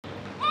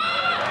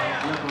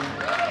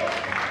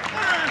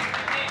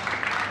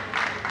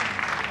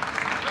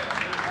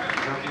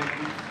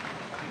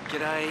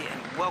G'day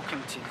and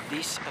welcome to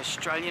this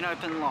Australian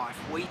Open Life.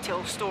 We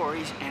tell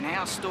stories and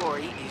our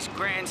story is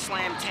Grand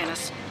Slam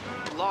Tennis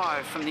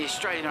live from the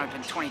Australian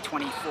Open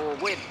 2024.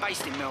 We're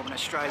based in Melbourne,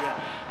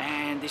 Australia,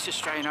 and this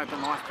Australian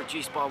Open Life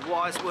produced by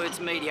Wise Words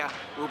Media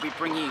will be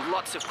bringing you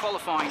lots of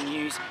qualifying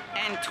news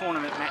and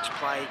tournament match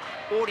play,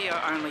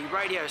 audio only,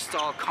 radio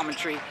style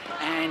commentary,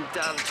 and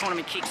the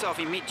tournament kicks off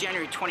in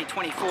mid-January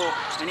 2024.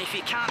 And if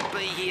you can't be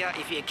here,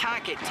 if you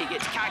can't get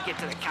tickets, can't get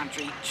to the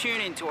country,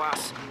 tune in to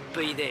us,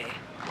 be there.